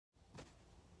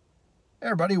Hey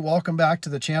everybody, welcome back to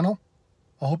the channel.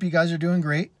 I hope you guys are doing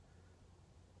great.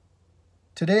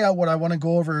 Today what I want to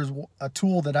go over is a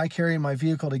tool that I carry in my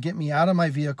vehicle to get me out of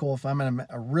my vehicle if I'm in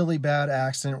a really bad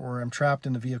accident where I'm trapped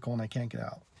in the vehicle and I can't get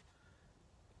out.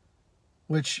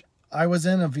 Which I was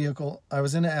in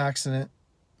an accident,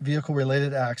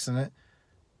 vehicle-related accident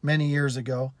many years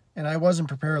ago, and I wasn't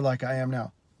prepared like I am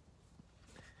now.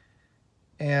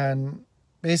 And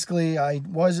basically I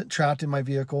wasn't trapped in my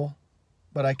vehicle,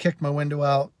 but I kicked my window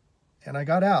out and I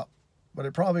got out. But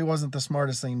it probably wasn't the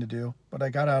smartest thing to do, but I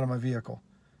got out of my vehicle.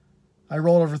 I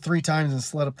rolled over 3 times and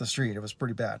slid up the street. It was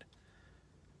pretty bad.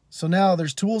 So now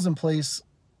there's tools in place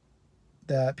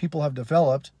that people have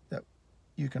developed that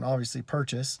you can obviously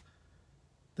purchase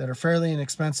that are fairly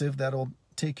inexpensive that'll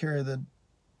take care of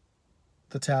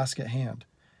the task at hand.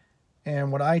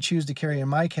 And what I choose to carry in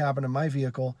my cabin in my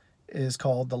vehicle is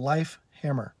called the Life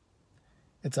Hammer.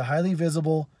 It's a highly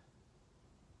visible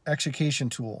extrication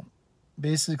tool.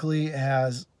 Basically it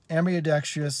has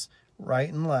ambidextrous right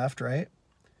and left, right?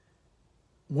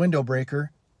 Window breaker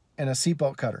and a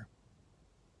seatbelt cutter.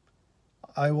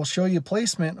 I will show you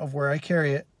placement of where I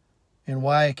carry it and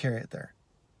why I carry it there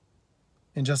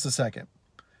in just a second.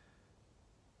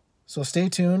 So stay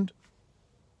tuned.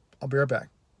 I'll be right back.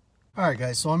 All right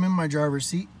guys, so I'm in my driver's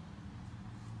seat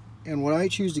and what I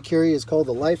choose to carry is called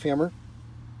the Life Hammer.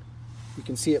 You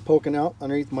can see it poking out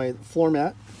underneath my floor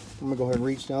mat. I'm gonna go ahead and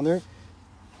reach down there.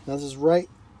 Now this is right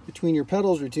between your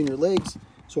pedals, between your legs.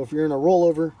 So if you're in a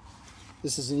rollover,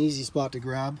 this is an easy spot to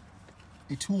grab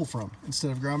a tool from instead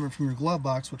of grabbing from your glove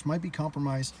box, which might be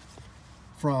compromised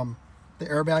from the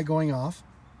airbag going off,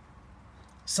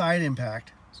 side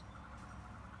impact,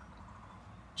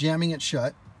 jamming it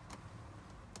shut.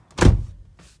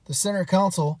 The center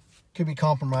console could be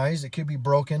compromised. It could be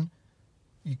broken.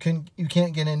 You can't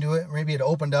get into it. Maybe it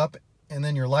opened up and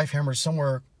then your Life Hammer is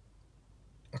somewhere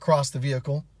across the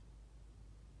vehicle.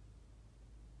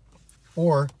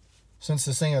 Or since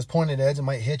this thing has pointed edge, it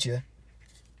might hit you.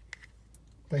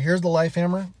 But here's the Life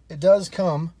Hammer. It does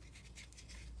come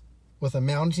with a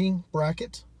mounting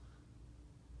bracket.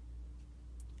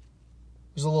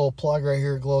 There's a little plug right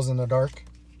here. It glows in the dark.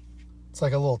 It's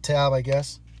like a little tab, I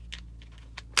guess.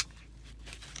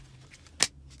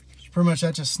 Pretty much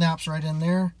that just snaps right in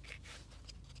there.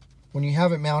 When you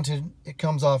have it mounted, it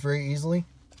comes off very easily.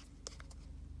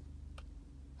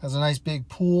 Has a nice big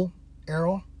pull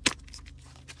arrow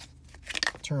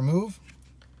to remove.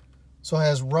 So it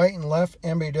has right and left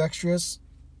ambidextrous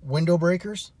window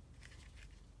breakers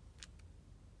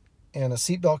and a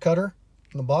seatbelt cutter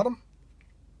on the bottom.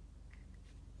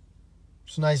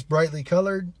 It's nice brightly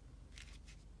colored.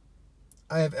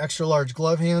 I have extra large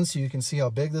glove hands so you can see how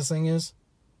big this thing is.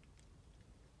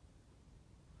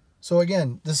 So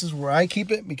again, this is where I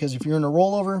keep it because if you're in a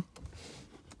rollover,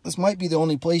 this might be the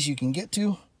only place you can get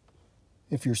to.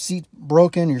 If your seat's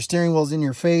broken, your steering wheel's in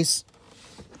your face,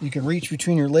 you can reach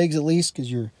between your legs at least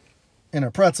because you're in a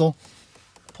pretzel.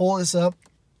 Pull this up,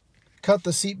 cut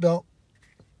the seat belt,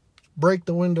 break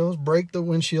the windows, break the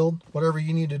windshield, whatever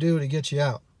you need to do to get you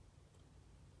out.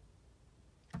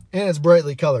 And it's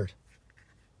brightly colored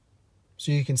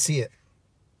so you can see it.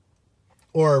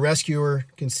 Or a rescuer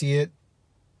can see it.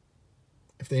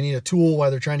 If they need a tool while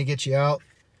they're trying to get you out,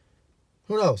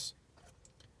 who knows?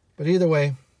 But either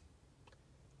way,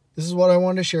 this is what I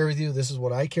wanted to share with you. This is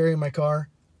what I carry in my car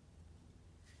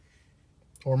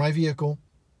or my vehicle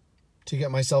to get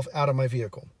myself out of my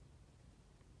vehicle.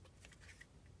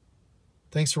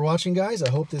 Thanks for watching, guys.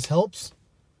 I hope this helps.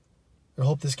 I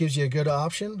hope this gives you a good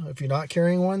option. If you're not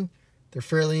carrying one, they're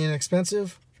fairly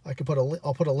inexpensive. I'll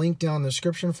put a link down in the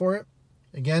description for it.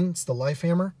 Again, it's the Life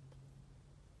Hammer.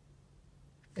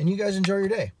 And you guys enjoy your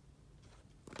day.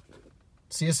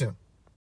 See you soon.